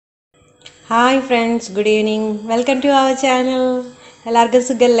Hi friends, good evening. Welcome to our channel. എല്ലാവർക്കും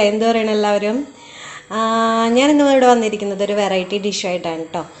സുഖല്ലേ? എന്ത് പറയണം എല്ലാവരും? ഞാനിന്ന് ഇവിടെ വന്നിരിക്കുന്നത് ഒരു വെറൈറ്റി ഡിഷായിട്ടാണ്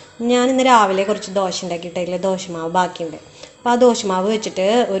കേട്ടോ. ഞാനിന്ന് രാവിലെ കുറച്ച് ദോശ ഉണ്ടാക്കിയിട്ടില്ല, ദോശമാവ് ബാക്കിയുണ്ട്. അപ്പോൾ ആ ദോശമാവ് വെച്ചിട്ട്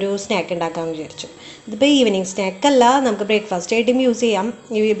ഒരു സ്നാക്ക് ഉണ്ടാക്കാമെന്ന് വിചാരിച്ചു. ഇതിപ്പോൾ ഈവനിങ് സ്നാക്കല്ല, നമുക്ക് ബ്രേക്ക്ഫാസ്റ്റ് ആയിട്ടും യൂസ് ചെയ്യാം.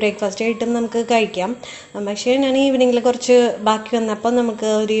 ഈ ബ്രേക്ക്ഫാസ്റ്റ് ആയിട്ടും നമുക്ക് കഴിക്കാം. പക്ഷേ ഞാൻ ഈവനിങ്ങിൽ കുറച്ച് ബാക്കി വന്നപ്പോൾ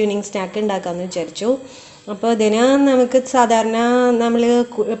നമുക്ക് ഒരു ഈവനിങ് സ്നാക്ക് ഉണ്ടാക്കാമെന്ന് വിചാരിച്ചു. അപ്പോൾ ഇതിന് നമുക്ക് സാധാരണ നമ്മൾ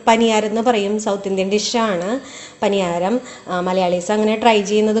പനിയാരം എന്ന് പറയും, സൗത്ത് ഇന്ത്യൻ ഡിഷാണ് പനിയാരം. മലയാളീസ് അങ്ങനെ ട്രൈ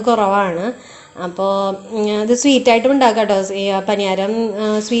ചെയ്യുന്നത് കുറവാണ്. അപ്പോൾ ഇത് സ്വീറ്റായിട്ടും ഉണ്ടാക്കാം കേട്ടോ. പനിയാരം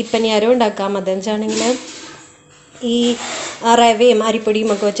സ്വീറ്റ് പനിയാരം ഉണ്ടാക്കാം. അതെന്ന് വെച്ചാണെങ്കിൽ ഈ റവയും അരിപ്പൊടിയും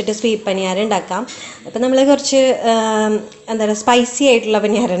ഒക്കെ വെച്ചിട്ട് സ്വീറ്റ് പനിയാരം ഉണ്ടാക്കാം. അപ്പം നമ്മൾ കുറച്ച് എന്താ പറയുക, സ്പൈസി ആയിട്ടുള്ള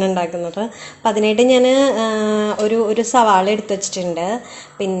പനിയാരമാണ് ഉണ്ടാക്കുന്നത്. അപ്പം അതിനായിട്ട് ഞാൻ ഒരു സവാള എടുത്ത് വെച്ചിട്ടുണ്ട്.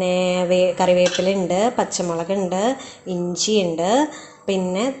 പിന്നെ കറിവേപ്പിലുണ്ട്, പച്ചമുളകുണ്ട്, ഇഞ്ചിയുണ്ട്.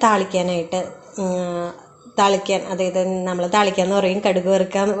 പിന്നെ താളിക്കാൻ, അതായത് നമ്മൾ താളിക്കാന്ന് പറയും, കടുക്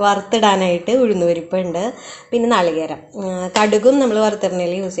വറുത്തിടാനായിട്ട് ഉഴുന്നുപരിപ്പുണ്ട്. പിന്നെ നാളികേരം, കടുകും നമ്മൾ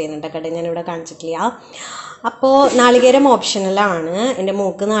വറുത്തിടണേൽ യൂസ് ചെയ്യുന്നുണ്ട്. കടുക് ഞാനിവിടെ കാണിച്ചിട്ടില്ല. അപ്പോൾ നാളികേരം ഓപ്ഷണലാണ്. എൻ്റെ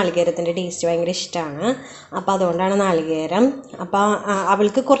മോൾക്ക് നാളികേരത്തിൻ്റെ ടേസ്റ്റ് ഭയങ്കര ഇഷ്ടമാണ്. അപ്പോൾ അതുകൊണ്ടാണ് നാളികേരം. അപ്പോൾ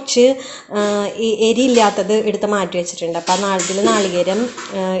അവൾക്ക് കുറച്ച് എരിയില്ലാത്തത് എടുത്ത് മാറ്റി വെച്ചിട്ടുണ്ട്. അപ്പോൾ ഇതിൽ നാളികേരം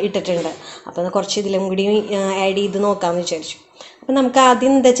ഇട്ടിട്ടുണ്ട്. അപ്പോൾ കുറച്ച് ഇതിലും കൂടി ആഡ് ചെയ്ത് നോക്കാമെന്ന് വിചാരിച്ചു. അപ്പം നമുക്ക്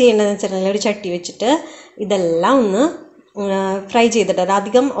ആദ്യം എന്താ ചെയ്യേണ്ടതെന്ന് വെച്ചിട്ടുണ്ടെങ്കിൽ ഒരു ചട്ടി വെച്ചിട്ട് ഇതെല്ലാം ഒന്ന് ഫ്രൈ ചെയ്തിട്ട്, അത്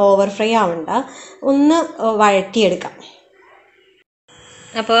അധികം ഓവർ ഫ്രൈ ആവണ്ട, ഒന്ന് വഴറ്റിയെടുക്കാം.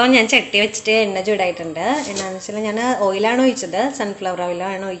 അപ്പോൾ ഞാൻ ചട്ടി വെച്ചിട്ട് എണ്ണ ചൂടായിട്ടുണ്ട്. എണ്ണയെന്ന് വെച്ചാൽ ഞാൻ ഓയിലാണ് ഒഴിച്ചത്, സൺഫ്ലവർ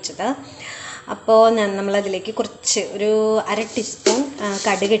ഓയിലാണ് ഒഴിച്ചത്. അപ്പോൾ നമ്മളതിലേക്ക് കുറച്ച് ഒരു 1/2 ടീസ്പൂൺ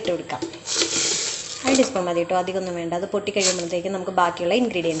കടുക് ഇട്ട് കൊടുക്കാം. 1 ടീസ്പൂൺ മതി കേട്ടോ, അധികമൊന്നും വേണ്ട. അത് പൊട്ടി കഴിയുമ്പോഴത്തേക്ക് നമുക്ക് ബാക്കിയുള്ള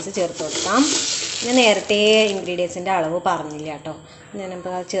ഇൻഗ്രീഡിയൻസ് ചേർത്ത് കൊടുക്കാം. ഞാൻ നേരത്തെ ഇൻഗ്രീഡിയൻസിൻ്റെ അളവ് പറഞ്ഞില്ല കേട്ടോ.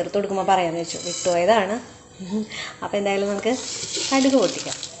 ഞാനിപ്പോൾ ചേർത്ത് കൊടുക്കുമ്പോൾ പറയാമെന്ന് വെച്ചു, വിട്ടുപോയതാണ്. അപ്പോൾ എന്തായാലും നമുക്ക് കടുക്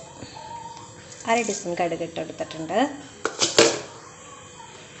പൊട്ടിക്കാം. 1/2 ടീസ്പൂൺ കടുക് ഇട്ട് കൊടുത്തിട്ടുണ്ട്.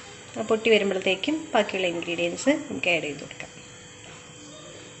 പൊട്ടി വരുമ്പോഴത്തേക്കും ബാക്കിയുള്ള ഇൻഗ്രീഡിയൻസ് നമുക്ക് ആഡ് ചെയ്ത് കൊടുക്കാം.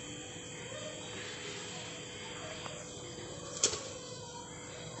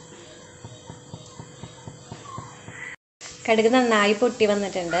 കടുക് നന്നായി പൊട്ടി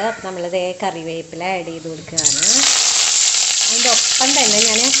വന്നിട്ടുണ്ട്. അപ്പം നമ്മളിത് കറിവേപ്പില ആഡ് ചെയ്ത് കൊടുക്കുകയാണ്. അതിൻ്റെ ഒപ്പം തന്നെ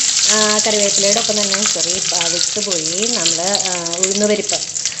ഞാൻ കറിവേപ്പിലയുടെ ഒപ്പം തന്നെ വിട്ടുപോയി, നമ്മൾ ഉഴുന്നുപരിപ്പ്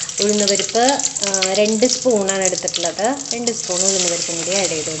 2 സ്പൂണാണ് എടുത്തിട്ടുള്ളത്. 2 സ്പൂൺ ഉഴുന്നുപരിപ്പും കൂടി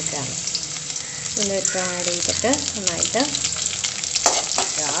ആഡ് ചെയ്ത് കൊടുക്കുകയാണ്. ഉഴുന്നുപരിപ്പ് ആഡ് ചെയ്തിട്ട് നന്നായിട്ട്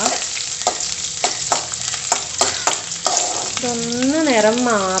ഇതൊന്ന് നിറം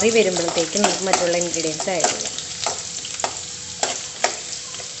മാറി വരുമ്പോഴത്തേക്കും നമുക്ക് മറ്റുള്ള ഇൻഗ്രീഡിയൻസ് ആഡ് ചെയ്യാം.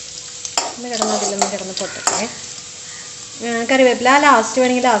 കിടന്ന് പൊട്ടട്ടെ. കറിവേപ്പില ലാസ്റ്റ്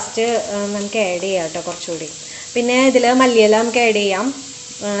വേണമെങ്കിൽ നമുക്ക് ആഡ് ചെയ്യാം കേട്ടോ, കുറച്ചുകൂടി. പിന്നെ ഇതിൽ മല്ലിയില നമുക്ക് ആഡ് ചെയ്യാം.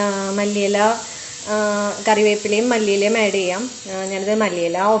 മല്ലിയില, കറിവേപ്പിലയും മല്ലിയിലയും ആഡ് ചെയ്യാം. ഞാനിത്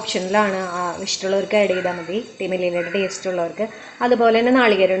മല്ലിയില ഓപ്ഷനിലാണ്, ഇഷ്ടമുള്ളവർക്ക് ആഡ് ചെയ്താൽ മതി, മല്ലിയിലയുടെ ടേസ്റ്റ് ഉള്ളവർക്ക്. അതുപോലെ തന്നെ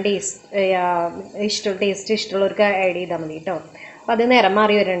നാളികേരം ടേസ്റ്റ് ഇഷ്ടമുള്ളവർക്ക് ആഡ് ചെയ്താൽ മതി കേട്ടോ. അപ്പോൾ അത് നിറം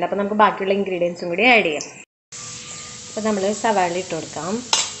മാറി വരുന്നുണ്ട്. അപ്പോൾ നമുക്ക് ബാക്കിയുള്ള ഇൻഗ്രീഡിയൻസും കൂടി ആഡ് ചെയ്യാം. അപ്പോൾ നമ്മൾ സവാള ഇട്ട് കൊടുക്കാം.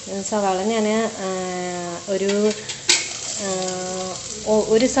 സവാള ഞാൻ ഒരു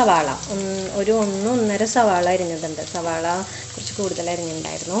സവാള, ഒരു 1-1.5 സവാള അരിഞ്ഞതുണ്ട്. സവാള കുറച്ച് കൂടുതൽ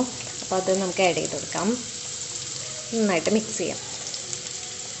അരിഞ്ഞിട്ടുണ്ടായിരുന്നു. അപ്പോൾ അത് നമുക്ക് ആഡ് ചെയ്ത് കൊടുക്കാം. നന്നായിട്ട് മിക്സ് ചെയ്യാം.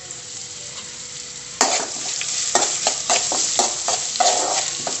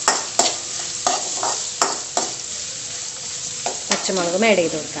 പച്ചമുളകും ആഡ്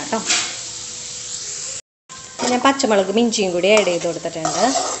ചെയ്ത് കൊടുക്കാം കേട്ടോ. പിന്നെ പച്ചമുളകും ഇഞ്ചിയും കൂടി ആഡ് ചെയ്ത് കൊടുത്തിട്ടുണ്ട്.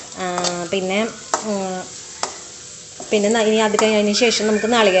 പിന്നെ ഇനി അത് കഴിഞ്ഞതിന് ശേഷം നമുക്ക്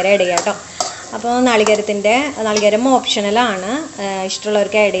നാളികേരം ആഡ് ചെയ്യാം കേട്ടോ. അപ്പോൾ നാളികേരം ഓപ്ഷണലാണ്,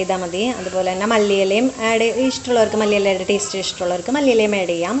 ഇഷ്ടമുള്ളവർക്ക് ആഡ് ചെയ്താൽ മതി. അതുപോലെ തന്നെ മല്ലിയിലയും ഇഷ്ടമുള്ളവർക്ക്, മല്ലിയിലയുടെ ടേസ്റ്റ് ഇഷ്ടമുള്ളവർക്ക് മല്ലിയിലയും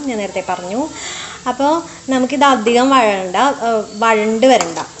ആഡ് ചെയ്യാം, ഞാൻ നേരത്തെ പറഞ്ഞു. അപ്പോൾ നമുക്കിത് അധികം വഴണ്ട്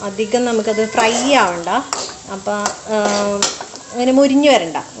വരണ്ട, അധികം നമുക്കത് ഫ്രൈ ആവണ്ട. അപ്പോൾ അങ്ങനെ മുരിഞ്ഞ്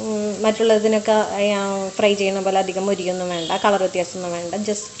വരണ്ട. മറ്റുള്ളതിനൊക്കെ ഫ്രൈ ചെയ്യുന്ന പോലെ അധികം മുരിയൊന്നും വേണ്ട, കളർ വ്യത്യാസമൊന്നും വേണ്ട.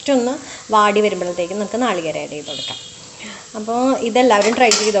 ജസ്റ്റ് ഒന്ന് വാടി വരുമ്പോഴത്തേക്കും നമുക്ക് നാളികേരം ആഡ് ചെയ്ത് കൊടുക്കാം. അപ്പോൾ ഇതെല്ലാവരും ട്രൈ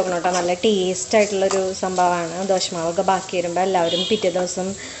ചെയ്ത് നോക്കണം കേട്ടോ. നല്ല ടേസ്റ്റായിട്ടുള്ളൊരു സംഭവമാണ്. ദോശമാവൊക്കെ ബാക്കി വരുമ്പോൾ എല്ലാവരും പിറ്റേ ദിവസം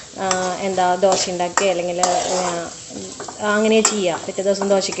ദോശ ഉണ്ടാക്കി, അല്ലെങ്കിൽ അങ്ങനെ ചെയ്യുക. പിറ്റേ ദിവസം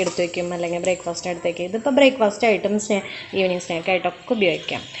ദോശയ്ക്ക് എടുത്ത് വയ്ക്കും, അല്ലെങ്കിൽ ബ്രേക്ക്ഫാസ്റ്റ് എടുത്ത് വയ്ക്കും. ഇതിപ്പോൾ ബ്രേക്ക്ഫാസ്റ്റ് ആയിട്ടും ഈവനിങ് സ്നാക്കായിട്ടൊക്കെ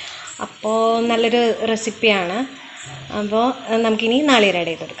ഉപയോഗിക്കാം. അപ്പോൾ നല്ലൊരു റെസിപ്പിയാണ്. അപ്പോൾ നമുക്കിനി നാളികേരം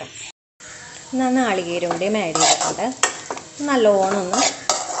ആഡ് ചെയ്ത് കൊടുക്കാം. നാളികേരം കൂടിയും ആഡ് ചെയ്തിട്ടുണ്ട്. നല്ലോണം ഒന്ന്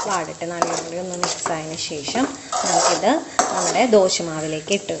വാടട്ടെ. നാളികേരം കൂടി ഒന്ന് മിക്സ് ആയതിന് ശേഷം നമുക്കിത് നമ്മുടെ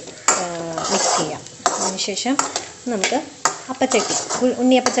ദോശമാവിലേക്ക് ഇട്ട് മിക്സ് ചെയ്യാം. അതിനുശേഷം നമുക്ക് അപ്പച്ചട്ടി,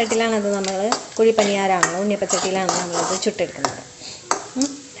 ഉണ്ണിയപ്പച്ചട്ടിയിലാണ് അത്, നമ്മൾ കുഴിപ്പനിയാരാണല്ലോ, ഉണ്ണിയപ്പച്ചട്ടിയിലാണ് നമ്മളത് ചുട്ടെടുക്കുന്നത്.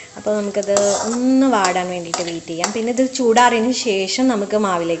 അപ്പോൾ നമുക്കത് ഒന്ന് വാടാൻ വേണ്ടിയിട്ട് വെയിറ്റ് ചെയ്യാം. പിന്നെ ഇത് ചൂടാറിയതിന് ശേഷം നമുക്ക്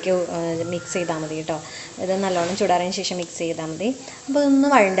മാവിലേക്ക് മിക്സ് ചെയ്താൽ മതി കേട്ടോ. ഇത് നല്ലോണം ചൂടാറിയതിന് ശേഷം മിക്സ് ചെയ്താൽ മതി. അപ്പോൾ ഇതൊന്ന്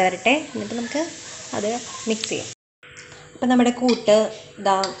വഴണ്ട് വരട്ടെ, എന്നിട്ട് നമുക്ക് അത് മിക്സ് ചെയ്യാം. അപ്പോൾ നമ്മുടെ കൂട്ട്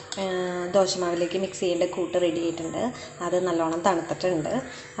ഇതാ ദോശമാവിലേക്ക് മിക്സ് ചെയ്യേണ്ട കൂട്ട് റെഡി ആയിട്ടുണ്ട്. അത് നല്ലോണം തണുത്തിട്ടുണ്ട്.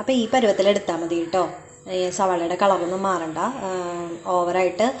 അപ്പോൾ ഈ പരുവത്തിലെടുത്താൽ മതി കേട്ടോ. സവാളയുടെ കളറൊന്നും മാറണ്ട,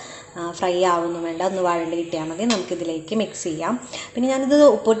 ഓവറായിട്ട് ഫ്രൈ ആവുമൊന്നും വേണ്ട, ഒന്ന് വഴണ്ട് കിട്ടിയാൽ മതി. നമുക്കിതിലേക്ക് മിക്സ് ചെയ്യാം. പിന്നെ ഞാനിത്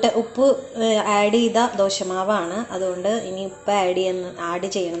ഉപ്പ് ആഡ് ചെയ്ത ദോശമാവാണ്, അതുകൊണ്ട് ഇനി ഉപ്പ് ആഡ്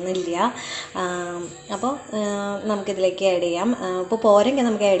ചെയ്യണമെന്നില്ല. അപ്പോൾ നമുക്കിതിലേക്ക് ആഡ് ചെയ്യാം. ഉപ്പ് പോരെങ്കിൽ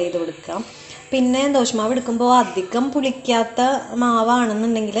നമുക്ക് ആഡ് ചെയ്ത് കൊടുക്കാം. പിന്നെ ദോശമാവ് എടുക്കുമ്പോൾ അധികം പുളിക്കാത്ത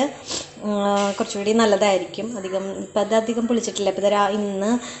മാവാണെന്നുണ്ടെങ്കിൽ കുറച്ചുകൂടി നല്ലതായിരിക്കും. ഇപ്പം അത് അധികം പുളിച്ചിട്ടില്ല. ഇപ്പോൾ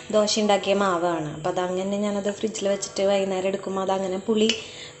ഇന്ന് ദോശ ഉണ്ടാക്കിയ മാവാണ്. അപ്പോൾ അതങ്ങനെ ഞാനത് ഫ്രിഡ്ജിൽ വെച്ചിട്ട് വൈകുന്നേരം എടുക്കുമ്പോൾ അതങ്ങനെ പുളി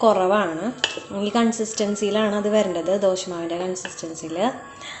കുറവാണ്. ഈ കൺസിസ്റ്റൻസിയിലാണ് അത് വരേണ്ടത്, ദോശമാവിൻ്റെ കൺസിസ്റ്റൻസിയിൽ.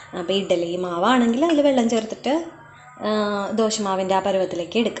 അപ്പോൾ ഇഡ്ഡലി മാവാണെങ്കിൽ അതിൽ വെള്ളം ചേർത്തിട്ട് ദോശമാവിൻ്റെ ആ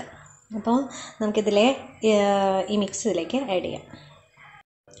പരുവത്തിലേക്ക് എടുക്കാം. അപ്പോൾ നമുക്കിതിലെ ഈ മിക്സ് ഇതിലേക്ക് ആഡ് ചെയ്യാം.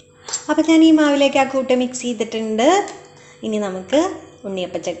 അപ്പോൾ ഞാൻ ഈ മാവിലേക്ക് ആ കൂട്ട് മിക്സ് ചെയ്തിട്ടുണ്ട്. ഇനി നമുക്ക്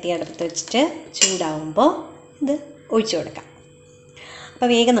ഉണ്ണിയപ്പച്ചട്ടി അടുപ്പത്ത് വെച്ചിട്ട് ചൂടാവുമ്പോൾ ഇത് ഒഴിച്ചു കൊടുക്കാം. അപ്പോൾ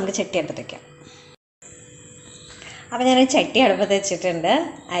വേഗം നമുക്ക് ചട്ടി അടുപ്പത്ത് വയ്ക്കാം. അപ്പോൾ ഞാൻ ചട്ടി അടുപ്പത്ത് വെച്ചിട്ടുണ്ട്.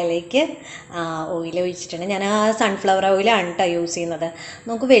 അതിലേക്ക് ഓയിൽ ഒഴിച്ചിട്ടുണ്ട്. ഞാൻ സൺഫ്ലവർ ഓയിലാണ് കേട്ടോ യൂസ് ചെയ്യുന്നത്.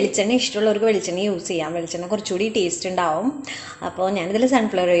 നമുക്ക് വെളിച്ചെണ്ണ ഇഷ്ടമുള്ളവർക്ക് വെളിച്ചെണ്ണ യൂസ് ചെയ്യാം. വെളിച്ചെണ്ണ കുറച്ചുകൂടി ടേസ്റ്റ് ഉണ്ടാവും. അപ്പോൾ ഞാനിതിൽ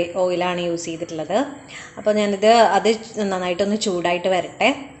സൺഫ്ലവർ ഓയിലാണ് യൂസ് ചെയ്തിട്ടുള്ളത്. അപ്പോൾ അത് നന്നായിട്ടൊന്ന് ചൂടായിട്ട്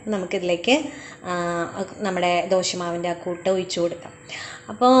വരട്ടെ. നമുക്കിതിലേക്ക് നമ്മുടെ ദോശമാവിൻ്റെ ആ കൂട്ട് ഒഴിച്ചു കൊടുക്കാം.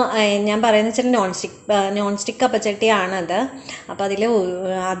 അപ്പോൾ ഞാൻ പറയുന്നത് വെച്ചാൽ നോൺ സ്റ്റിക്ക് അപ്പച്ചട്ടിയാണത്. അപ്പോൾ അതിൽ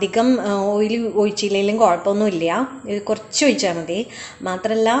അധികം ഓയിൽ ഒഴിച്ചില്ലെങ്കിലും കുഴപ്പമൊന്നുമില്ല. ഇത് കുറച്ച് ഒഴിച്ചാൽ മതി.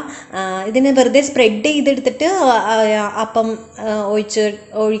 മാത്രമല്ല ഇതിന് വെറുതെ സ്പ്രെഡ് ചെയ്തെടുത്തിട്ട് അപ്പം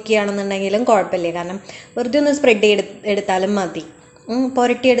ഒഴിക്കുകയാണെന്നുണ്ടെങ്കിലും കുഴപ്പമില്ല. കാരണം വെറുതെ ഒന്ന് സ്പ്രെഡ് എടുത്താലും മതി.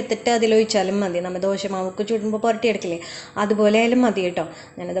 പുരട്ടിയെടുത്തിട്ട് അതിലൊഴിച്ചാലും മതി. നമ്മൾ ദോശമാവൊക്കെ ചുടുമ്പോൾ പുരട്ടിയെടുക്കില്ലേ, അതുപോലെ ആയാലും മതി കേട്ടോ.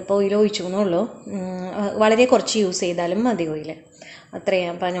 ഞാനതിപ്പോൾ ഓയിൽ ഒഴിച്ചു എന്നുള്ളൂ. വളരെ കുറച്ച് യൂസ് ചെയ്താലും മതി ഓയിൽ. അത്രയും.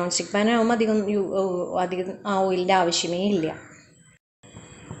 അപ്പം നോൺ സ്റ്റിക്ക് പാൻ ആകുമ്പോൾ അധികം ആ ഓയിലിൻ്റെ ആവശ്യമേ ഇല്ല.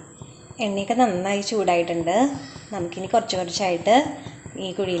 എണ്ണയൊക്കെ നന്നായി ചൂടായിട്ടുണ്ട്. നമുക്കിനി കുറച്ചായിട്ട്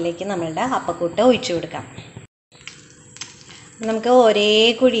ഈ കുഴിയിലേക്ക് നമ്മളുടെ അപ്പക്കൂട്ട് ഒഴിച്ചു കൊടുക്കാം. നമുക്ക് ഒരേ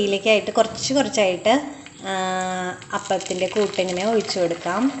കുഴിയിലേക്കായിട്ട് കുറച്ചായിട്ട് അപ്പത്തിൻ്റെ കൂട്ടിങ്ങനെ ഒഴിച്ചു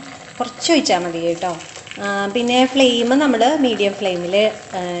കൊടുക്കാം. കുറച്ച് ഒഴിച്ചാൽ മതി കേട്ടോ. പിന്നെ ഫ്ലെയിം നമ്മൾ മീഡിയം ഫ്ലെയിമിൽ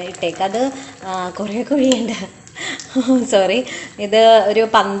ഇട്ടേക്കാം. അത് കുറേ കുഴിയുണ്ട്, സോറി. ഇത് ഒരു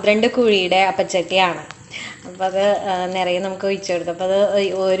 12 കുഴിയുടെ അപ്പച്ചട്ടിയാണ്. അപ്പോൾ അത് നിറയെ നമുക്ക് ഒഴിച്ചു കൊടുക്കും. അപ്പോൾ അത്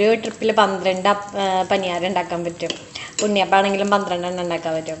ഒരു ട്രിപ്പിൽ 12 പനിയാരം ഉണ്ടാക്കാൻ പറ്റും. ഉണ്ണിയപ്പാണെങ്കിലും 12 എണ്ണം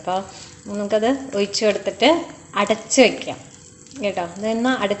ഉണ്ടാക്കാൻ പറ്റും. അപ്പോൾ നമുക്കത് ഒഴിച്ചു കൊടുത്തിട്ട് അടച്ച് വയ്ക്കാം കേട്ടോ.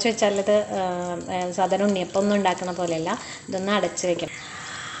 ഇതൊന്ന് അടച്ചു വെച്ചാലത് സാധാരണ ഉണ്ണിയപ്പൊന്നും ഉണ്ടാക്കുന്ന പോലെയല്ല, ഇതൊന്ന് അടച്ച് വയ്ക്കാം.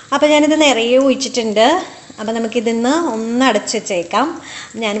 അപ്പോൾ ഞാനിത് നിറയെ ഒഴിച്ചിട്ടുണ്ട്. അപ്പോൾ നമുക്കിതിന്ന് ഒന്ന് അടച്ച് വെച്ചേക്കാം.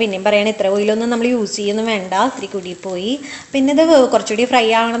 ഞാൻ പിന്നെയും പറയണേ, ഇത്ര ഓയിലൊന്നും നമ്മൾ യൂസ് ചെയ്യുന്നു വേണ്ട, ഇത്തിരി കൂടിപ്പോയി. പിന്നെ ഇത് കുറച്ചുകൂടി ഫ്രൈ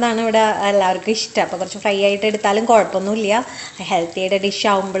ആവണതാണ് ഇവിടെ എല്ലാവർക്കും ഇഷ്ടം. അപ്പോൾ കുറച്ച് ഫ്രൈ ആയിട്ട് എടുത്താലും കുഴപ്പമൊന്നുമില്ല. ഹെൽത്തി ആയിട്ട് ഡിഷ്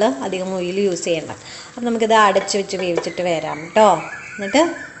ആകുമ്പോൾ അധികം ഓയിൽ യൂസ് ചെയ്യണ്ട. അപ്പോൾ നമുക്കിത് അടച്ച് വെച്ച് വേവിച്ചിട്ട് വരാം കേട്ടോ. എന്നിട്ട്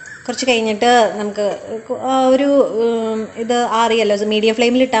കുറച്ച് കഴിഞ്ഞിട്ട് നമുക്ക് ഇത് ആറിയല്ലോ, മീഡിയം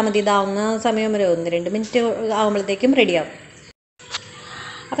ഫ്ലെയിമിൽ ഇട്ടാൽ മതി. ഇതാവുന്ന സമയം ഒരു 1-2 മിനിറ്റ് ആകുമ്പോഴത്തേക്കും റെഡിയാവും.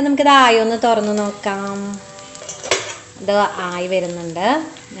 അപ്പം നമുക്കിത് ആയൊന്ന് തുറന്ന് നോക്കാം. ഇത് ആയി വരുന്നുണ്ട്,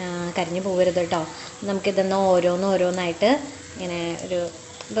 കരിഞ്ഞു പോകരുത് കേട്ടോ. നമുക്കിതൊന്ന് ഓരോന്നായിട്ട് ഇങ്ങനെ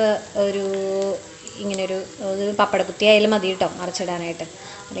ഇങ്ങനൊരു പപ്പടക്കുത്തി ആയാലും മതി കേട്ടോ മറിച്ചിടാനായിട്ട്.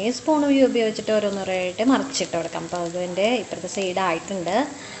 അല്ലെങ്കിൽ സ്പൂൺ ഉപയോഗിച്ചിട്ട് ഓരോന്നോരോന്നായിട്ട് മറിച്ചിട്ട് കൊടുക്കാം. അപ്പോൾ അതിൻ്റെ ഇപ്പുറത്തെ സൈഡ് ആയിട്ടുണ്ട്.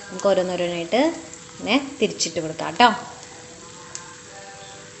 നമുക്ക് ഓരോന്നോരോന്നായിട്ട് ഇങ്ങനെ തിരിച്ചിട്ട് കൊടുക്കാം കേട്ടോ.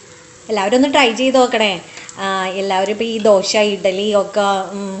 എല്ലാവരും ഒന്ന് ട്രൈ ചെയ്ത് നോക്കണേ. എല്ലാവരും ഇപ്പോൾ ഈ ദോശ ഇഡ്ഡലി ഒക്കെ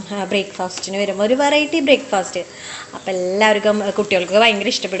ബ്രേക്ക്ഫാസ്റ്റിന് വരുമ്പോൾ ഒരു വെറൈറ്റി ബ്രേക്ക്ഫാസ്റ്റ്. അപ്പോൾ എല്ലാവർക്കും കുട്ടികൾക്ക് ഭയങ്കര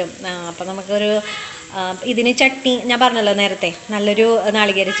ഇഷ്ടപ്പെടും. അപ്പോൾ നമുക്കൊരു ഇതിന് ചട്നി ഞാൻ പറഞ്ഞല്ലോ നേരത്തെ, നല്ലൊരു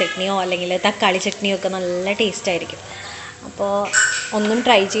നാളികേര ചട്നിയോ അല്ലെങ്കിൽ തക്കാളി ചട്നിയോ ഒക്കെ നല്ല ടേസ്റ്റായിരിക്കും. അപ്പോൾ ഒന്നും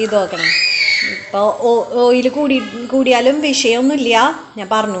ട്രൈ ചെയ്ത് നോക്കണം. ഇപ്പോൾ ഓയിൽ കൂടിയാലും വിഷയമൊന്നുമില്ല, ഞാൻ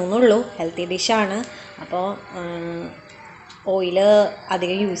പറഞ്ഞു എന്നുള്ളൂ. ഹെൽത്തി ഡിഷാണ്. അപ്പോൾ ഓയിൽ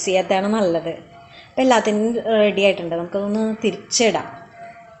അധികം യൂസ് ചെയ്യാത്തതാണ് നല്ലത്. അപ്പോൾ എല്ലാത്തിനും റെഡി ആയിട്ടുണ്ട്. നമുക്കതൊന്ന് തിരിച്ചിടാം.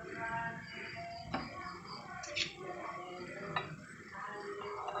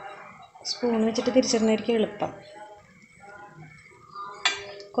 സ്പൂൺ വെച്ചിട്ട് തിരിച്ചിടുന്നതായിരിക്കും എളുപ്പം.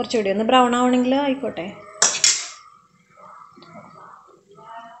 കുറച്ചുകൂടി ഒന്ന് ബ്രൗൺ ആവണമെങ്കിൽ ആയിക്കോട്ടെ.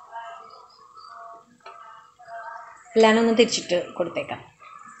 എല്ലാം ഒന്ന് തിരിച്ചിട്ട് കൊടുത്തേക്കാം.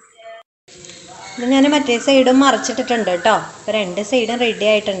 ഇത് ഞാൻ മറ്റേ സൈഡും മറച്ചിട്ടിട്ടുണ്ട് കേട്ടോ. ഇപ്പോൾ 2 സൈഡും റെഡി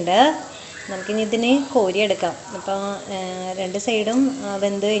ആയിട്ടുണ്ട്. നമുക്കിനി ഇതിന് കോരിയെടുക്കാം. അപ്പോൾ 2 സൈഡും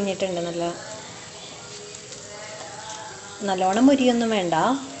വെന്ത് കഴിഞ്ഞിട്ടുണ്ട്. നല്ലോണം മുരിയൊന്നും വേണ്ട,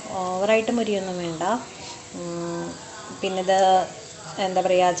 ഓവറായിട്ട് മുരിയൊന്നും വേണ്ട. പിന്നെ ഇത് എന്താ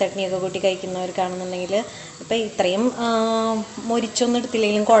പറയുക, ചട്നിയൊക്കെ കൂട്ടി കഴിക്കുന്നവർക്കാണെന്നുണ്ടെങ്കിൽ ഇപ്പോൾ ഇത്രയും മുരിച്ചൊന്നും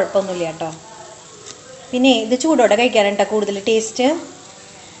എടുത്തില്ലെങ്കിലും കുഴപ്പമൊന്നുമില്ല കേട്ടോ. പിന്നെ ഇത് ചൂടോടെ കഴിക്കാനാണ് കേട്ടോ കൂടുതൽ ടേസ്റ്റ്.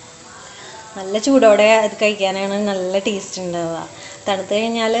 നല്ല ചൂടോടെ അത് കഴിക്കാനാണ് നല്ല ടേസ്റ്റ് ഉണ്ടാവുക. തണുത്ത്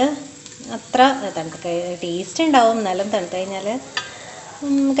കഴിഞ്ഞാൽ അത്ര ടേസ്റ്റ് ഉണ്ടാവും, എന്നാലും തണുത്ത് കഴിഞ്ഞാൽ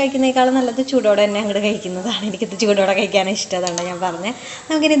കഴിക്കുന്നതിനേക്കാളും നല്ലത് ചൂടോടെ തന്നെ അങ്ങോട്ട് കഴിക്കുന്നതാണ്. എനിക്കിത് ചൂടോടെ കഴിക്കാനും ഇഷ്ടം, അതുകൊണ്ടാണ് ഞാൻ പറഞ്ഞത്.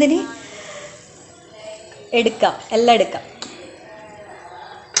 നമുക്കിനിതിന് എല്ലാം എടുക്കാം.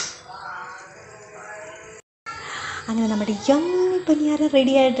 അങ്ങനെ നമ്മുടെ യമ്മി പനിയാരം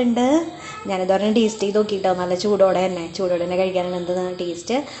റെഡി ആയിട്ടുണ്ട്. ഞാനിത് പറഞ്ഞാൽ ടേസ്റ്റ് ചെയ്ത് നോക്കിയിട്ടോ, നല്ല ചൂടോടെ തന്നെ കഴിക്കാനാണ് എന്ത്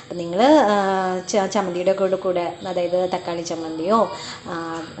ടേസ്റ്റ്. അപ്പം നിങ്ങൾ ചമ്മന്തിയുടെ കൂടെ, അതായത് തക്കാളി ചമ്മന്തിയോ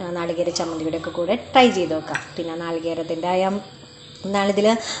നാളികേര ചമ്മന്തിയുടെ ഒക്കെ കൂടെ ട്രൈ ചെയ്ത് നോക്കാം. പിന്നെ നാളികേരത്തിൻ്റെ നാളിതിൽ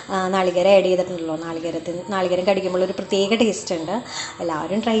നാളികേരം ആഡ് ചെയ്തിട്ടുണ്ടല്ലോ. നാളികേരം കടിക്കുമ്പോൾ ഒരു പ്രത്യേക ടേസ്റ്റ് ഉണ്ട്.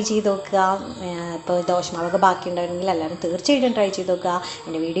 എല്ലാവരും ട്രൈ ചെയ്ത് നോക്കുക. ഇപ്പോൾ ദോശമാവൊക്കെ ബാക്കി ഉണ്ടായിരുന്നെങ്കിൽ എല്ലാവരും തീർച്ചയായിട്ടും ട്രൈ ചെയ്ത് നോക്കുക.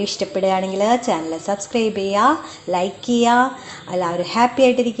 എൻ്റെ വീഡിയോ ഇഷ്ടപ്പെടുകയാണെങ്കിൽ ചാനൽ സബ്സ്ക്രൈബ് ചെയ്യുക, ലൈക്ക് ചെയ്യുക. എല്ലാവരും ഹാപ്പി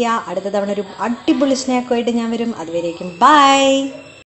ആയിട്ടിരിക്കുക. അടുത്ത തവണ ഒരു അടിപൊളി സ്നാക്കുമായിട്ട് ഞാൻ വരും. അതുവരേക്കും ബൈ.